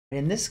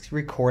In this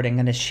recording,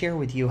 I'm going to share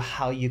with you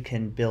how you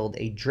can build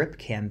a drip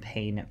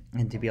campaign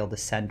and to be able to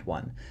send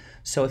one.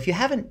 So if you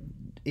haven't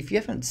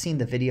seen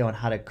the video on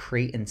how to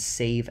create and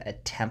save a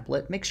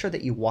template, make sure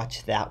that you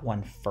watch that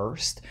one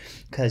first,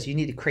 because you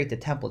need to create the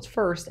templates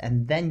first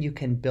and then you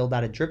can build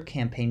out a drip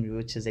campaign,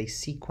 which is a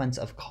sequence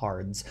of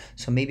cards.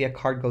 So maybe a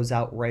card goes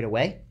out right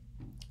away.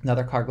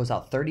 Another card goes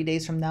out 30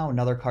 days from now.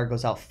 Another card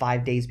goes out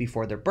 5 days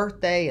before their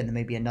birthday. And then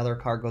maybe another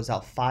card goes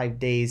out 5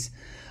 days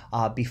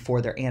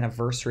before their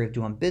anniversary of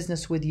doing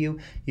business with you.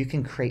 You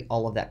can create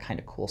all of that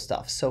kind of cool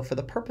stuff. So for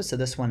the purpose of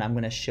this one, I'm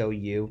going to show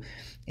you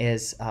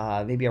is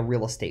maybe a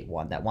real estate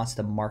one that wants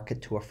to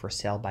market to a for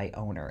sale by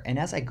owner. And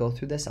as I go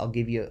through this, I'll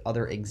give you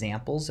other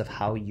examples of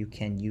how you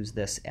can use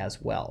this as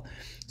well.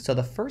 So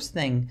the first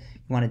thing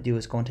you want to do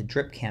is go into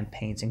drip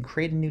campaigns and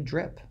create a new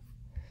drip.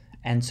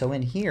 And so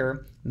in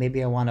here,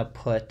 maybe I want to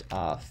put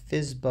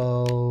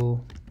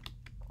FSBO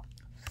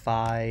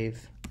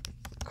 5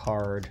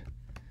 card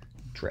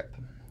drip.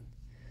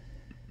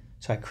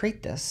 So I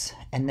create this,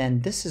 and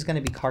then this is going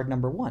to be card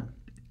number 1.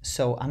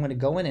 So I'm going to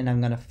go in and I'm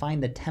going to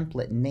find the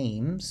template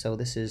name. So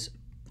this is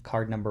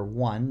card number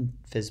 1,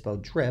 FSBO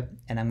drip,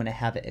 and I'm going to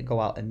have it go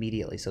out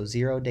immediately. So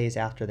 0 days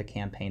after the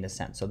campaign is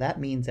sent. So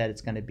that means that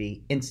it's going to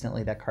be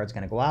instantly that card's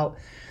going to go out.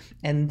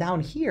 And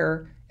down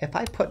here, if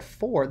I put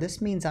 4,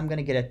 this means I'm going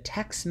to get a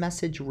text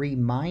message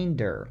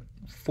reminder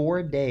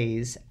 4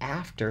 days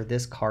after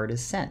this card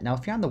is sent. Now,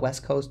 if you're on the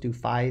West Coast, do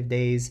 5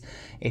 days.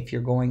 If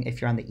you're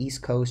on the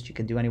East Coast, you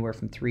can do anywhere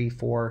from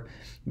 3-4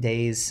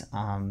 days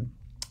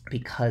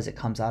because it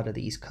comes out of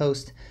the East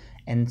Coast.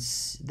 And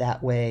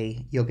that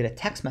way you'll get a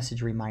text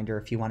message reminder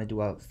if you want to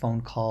do a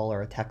phone call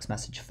or a text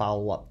message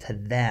follow-up to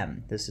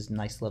them. This is a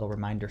nice little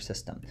reminder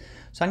system.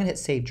 So I'm going to hit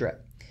Save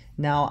Drip.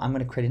 Now I'm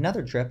going to create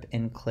another drip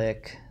and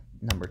click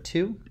number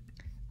 2.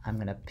 I'm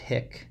going to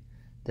pick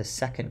the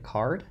second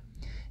card.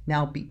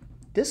 Now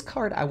this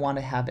card, I want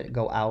to have it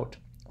go out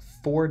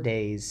 4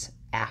 days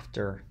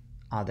after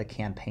the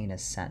campaign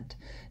is sent.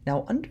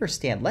 Now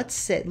understand,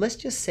 let's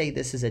just say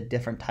this is a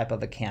different type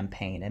of a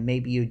campaign, and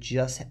maybe you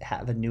just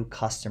have a new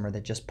customer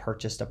that just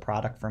purchased a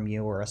product from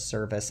you or a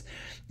service,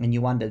 and you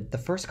wanted the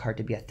first card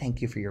to be a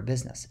thank you for your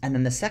business. And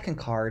then the second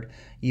card,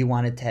 you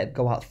wanted to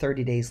go out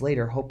 30 days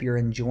later, hope you're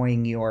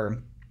enjoying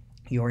your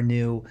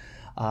new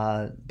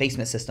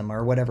basement system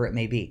or whatever it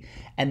may be.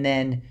 And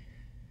then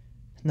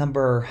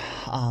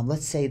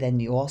let's say then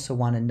you also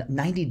want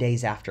 90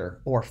 days after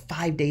or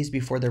 5 days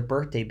before their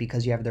birthday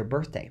because you have their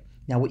birthday.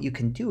 Now what you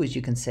can do is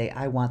you can say,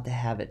 I want to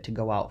have it to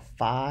go out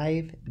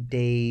 5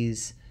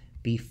 days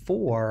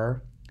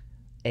before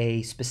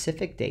a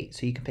specific date.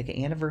 So you can pick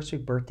an anniversary,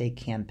 birthday,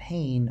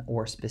 campaign,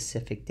 or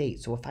specific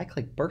date. So if I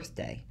click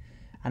birthday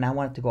and I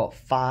want it to go out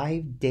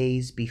 5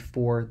 days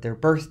before their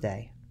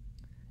birthday,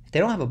 if they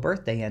don't have a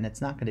birthday in, it's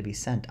not going to be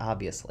sent,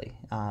 obviously.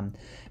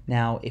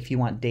 Now, if you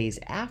want days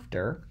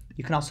after,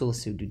 you can also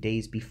do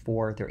days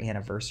before their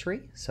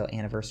anniversary. So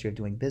anniversary of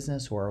doing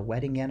business or a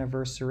wedding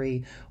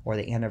anniversary or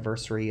the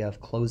anniversary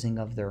of closing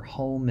of their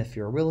home if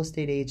you're a real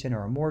estate agent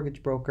or a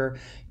mortgage broker.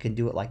 You can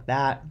do it like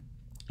that.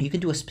 You can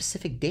do a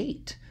specific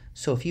date.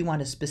 So if you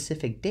want a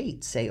specific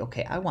date, say,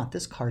 okay, I want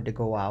this card to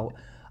go out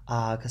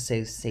because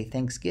say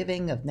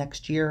Thanksgiving of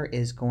next year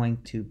is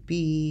going to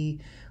be,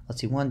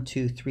 let's see, 1,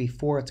 2, 3,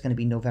 4. It's going to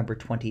be November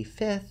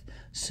 25th.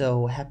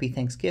 So happy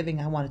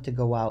Thanksgiving. I want it to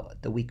go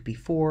out the week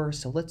before.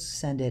 So let's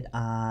send it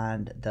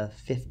on the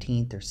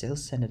 15th, or say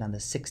let's send it on the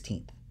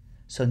 16th.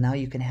 So now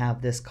you can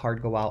have this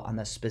card go out on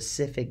the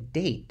specific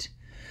date.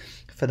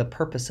 For the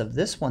purpose of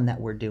this one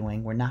that we're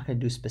doing, we're not going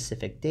to do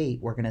specific date.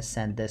 We're going to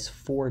send this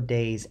 4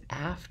 days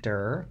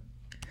after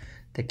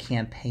the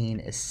campaign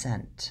is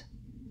sent.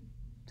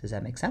 Does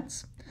that make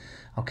sense?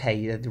 Okay,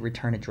 you have the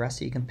return address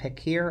that you can pick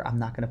here. I'm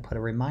not going to put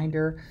a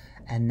reminder.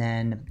 And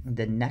then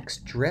the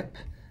next drip,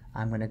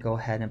 I'm going to go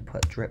ahead and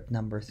put drip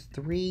number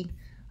 3.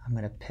 I'm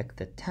going to pick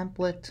the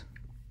template.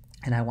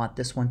 And I want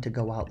this one to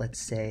go out, let's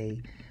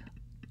say,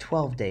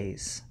 12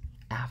 days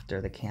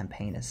after the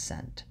campaign is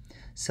sent.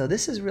 So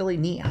this is really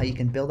neat how you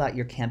can build out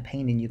your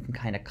campaign and you can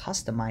kind of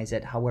customize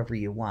it however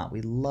you want. We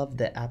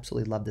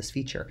absolutely love this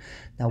feature.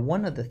 Now,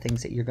 one of the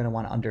things that you're going to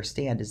want to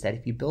understand is that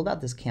if you build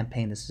out this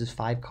campaign, this is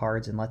 5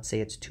 cards, and let's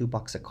say it's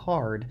 $2 a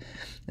card,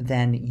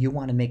 then you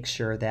want to make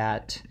sure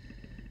that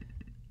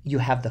you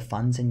have the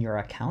funds in your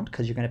account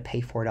because you're going to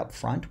pay for it up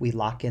front. We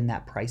lock in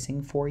that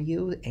pricing for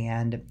you,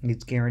 and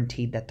it's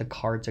guaranteed that the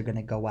cards are going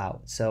to go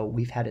out. So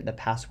we've had it in the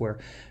past where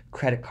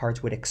credit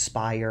cards would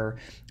expire,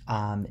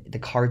 the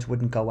cards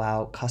wouldn't go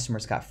out,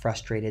 customers got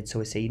frustrated. So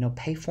we say,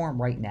 pay for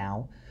them right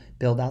now,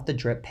 build out the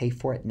drip, pay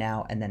for it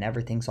now, and then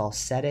everything's all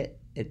set.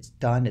 It's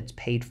done, it's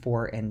paid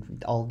for,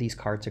 and all of these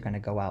cards are going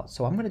to go out.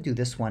 So I'm going to do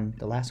this one.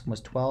 The last one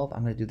was 12.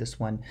 I'm going to do this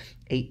one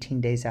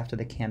 18 days after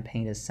the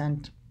campaign is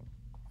sent.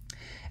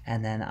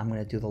 And then I'm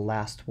going to do the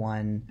last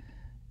one,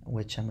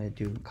 which I'm going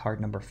to do card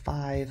number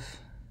 5.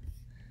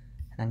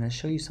 And I'm going to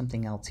show you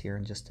something else here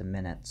in just a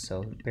minute,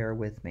 so bear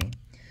with me.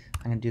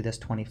 I'm going to do this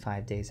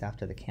 25 days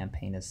after the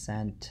campaign is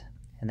sent.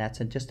 and that's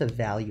just a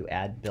value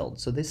add build.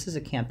 So this is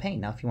a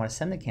campaign. Now, if you want to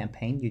send the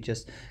campaign, you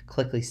just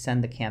quickly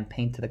send the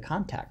campaign to the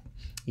contact.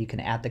 You can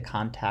add the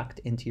contact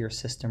into your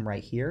system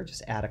right here.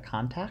 Just add a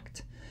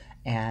contact,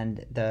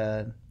 and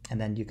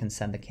then you can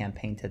send the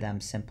campaign to them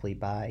simply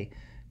by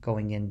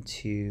going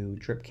into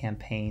Drip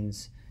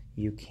Campaigns.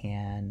 You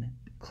can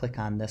click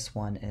on this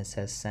one and it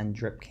says send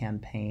drip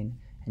campaign,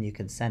 and you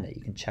can send it.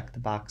 You can check the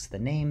box, the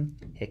name,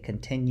 hit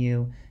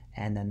continue,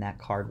 and then that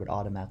card would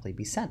automatically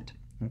be sent.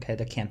 Okay,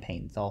 the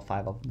campaigns, all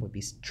 5 of them would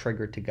be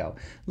triggered to go.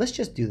 Let's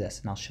just do this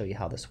and I'll show you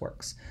how this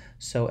works.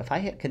 So if I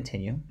hit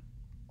continue,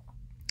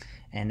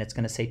 and it's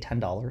going to say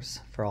 $10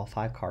 for all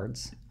 5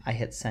 cards, I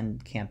hit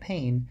send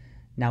campaign,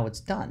 now it's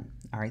done.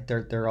 All right,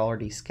 they're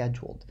already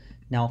scheduled.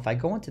 Now if I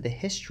go into the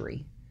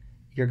history,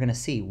 you're going to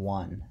see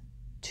 1,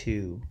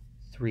 2,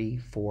 3,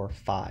 4,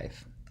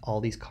 5. All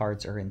these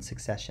cards are in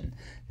succession.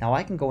 Now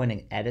I can go in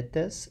and edit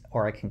this,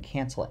 or I can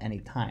cancel at any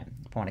time.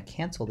 If I want to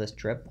cancel this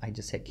drip, I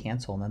just hit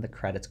cancel, and then the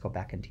credits go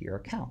back into your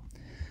account.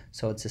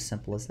 So it's as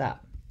simple as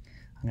that.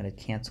 I'm going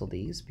to cancel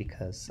these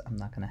because I'm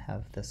not going to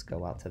have this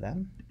go out to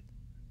them.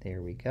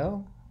 There we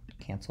go.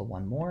 Cancel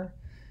one more,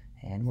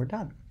 and we're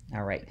done.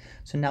 All right,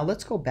 so now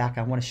let's go back.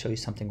 I want to show you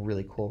something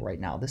really cool right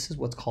now. This is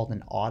what's called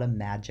an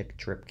Automagic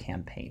drip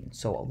campaign.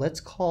 So let's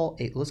call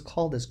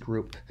this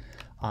group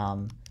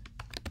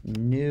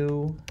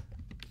new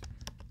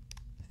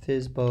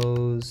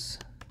FSBOs.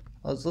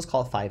 Let's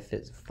call it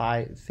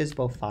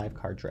FSBO 5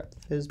 card drip.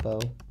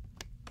 FSBO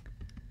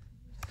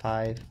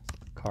 5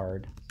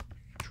 card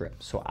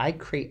drip. So I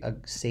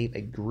save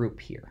a group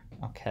here.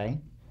 Okay.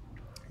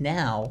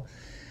 Now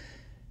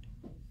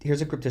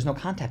here's a group. There's no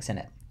contacts in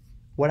it.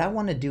 What I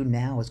want to do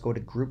now is go to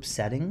group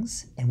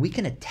settings, and we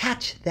can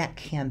attach that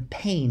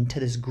campaign to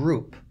this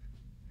group.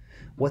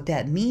 What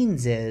that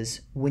means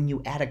is when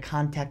you add a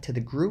contact to the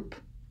group,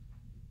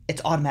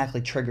 it's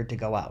automatically triggered to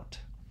go out.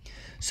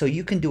 So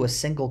you can do a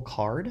single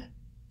card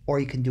or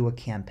you can do a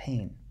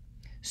campaign.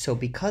 So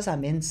because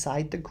I'm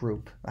inside the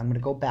group, I'm going to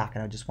go back,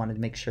 and I just wanted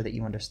to make sure that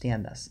you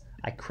understand this.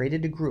 I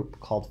created a group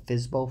called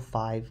FSBO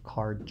 5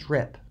 card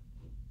drip.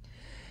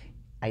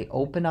 I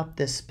open up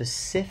this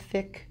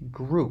specific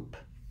group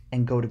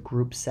and go to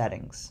group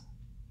settings.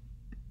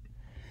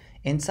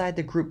 Inside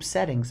the group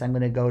settings, I'm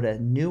going to go to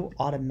new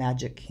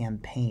Automagic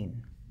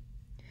campaign,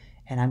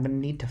 and I'm going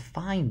to need to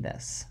find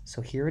this.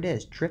 So here it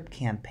is, drip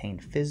campaign,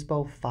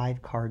 FSBO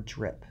 5 card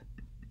drip.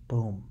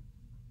 Boom.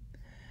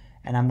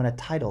 And I'm going to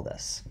title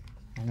this.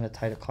 I'm going to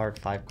title card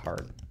 5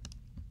 card.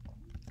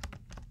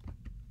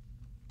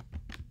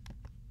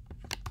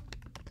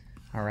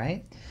 All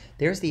right,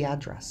 there's the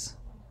address,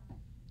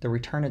 the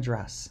return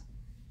address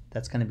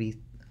that's going to be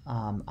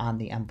on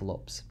the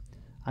envelopes.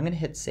 I'm going to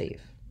hit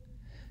save.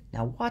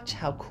 Now watch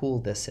how cool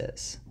this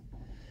is.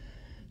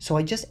 So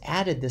I just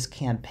added this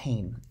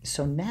campaign.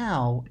 So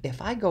now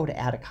if I go to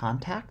add a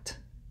contact,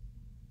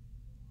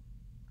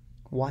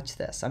 watch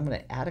this. I'm going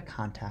to add a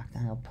contact,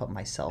 and I'll put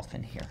myself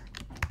in here.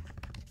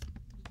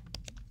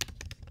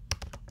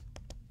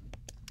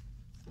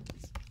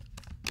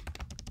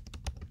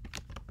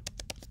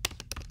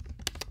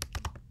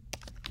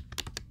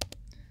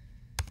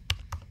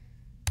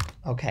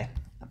 Okay,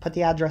 I put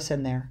the address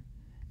in there.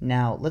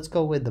 Now let's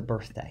go with the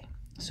birthday.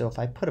 So if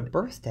I put a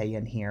birthday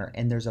in here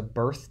and there's a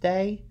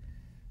birthday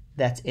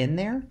that's in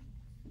there,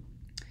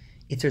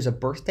 if there's a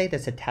birthday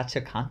that's attached to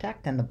a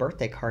contact, then the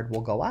birthday card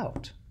will go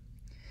out.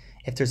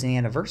 If there's an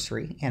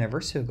anniversary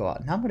will go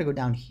out. Now I'm going to go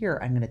down here.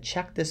 I'm going to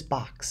check this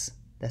box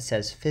that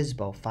says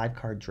FSBO 5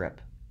 card drip.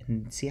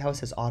 And see how it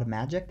says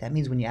Automagic? That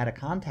means when you add a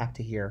contact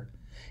to here,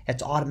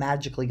 it's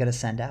automatically going to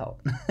send out.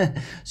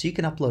 So you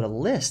can upload a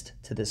list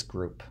to this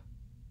group,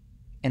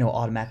 and it will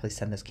automatically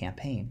send this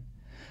campaign.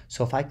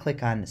 So if I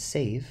click on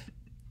save,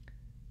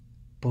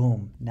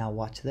 boom, now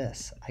watch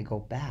this. I go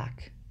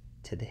back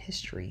to the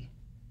history,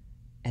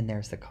 and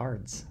there's the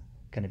cards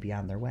going to be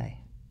on their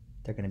way.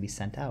 They're going to be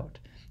sent out.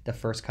 The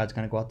first card's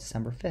going to go out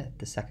December 5th.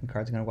 The second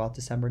card's going to go out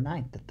December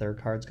 9th. The third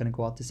card's going to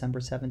go out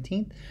December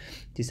 17th,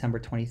 December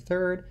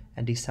 23rd,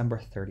 and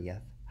December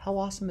 30th. How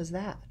awesome is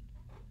that?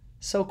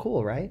 So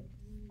cool, right?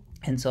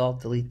 And so I'll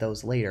delete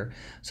those later.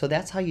 So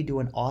that's how you do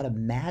an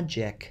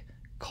Automagic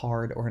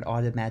card or an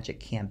Automagic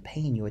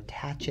campaign. You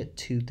attach it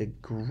to the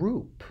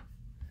group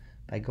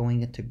by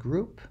going into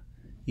group.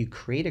 You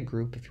create a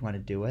group if you want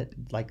to do it,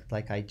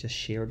 like I just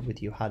shared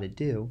with you how to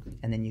do,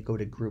 and then you go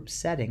to group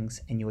settings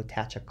and you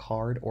attach a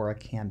card or a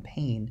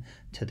campaign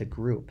to the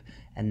group,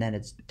 and then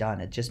it's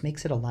done. It just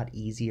makes it a lot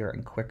easier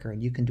and quicker,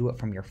 and you can do it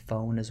from your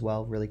phone as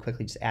well really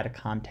quickly. Just add a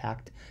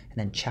contact and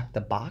then check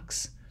the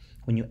box.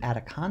 When you add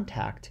a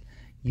contact,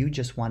 you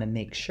just want to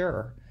make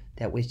sure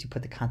that once you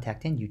put the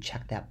contact in, you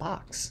check that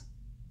box.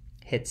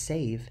 Hit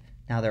save.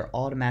 Now they're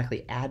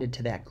automatically added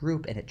to that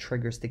group, and it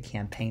triggers the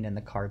campaign and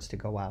the cards to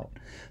go out.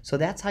 So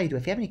that's how you do it.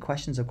 If you have any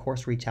questions, of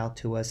course, reach out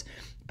to us.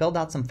 Build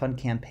out some fun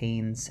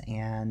campaigns,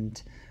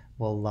 and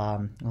we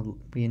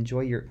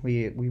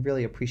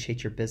really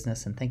appreciate your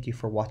business, and thank you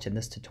for watching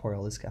this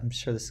tutorial. I'm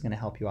sure this is going to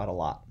help you out a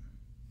lot.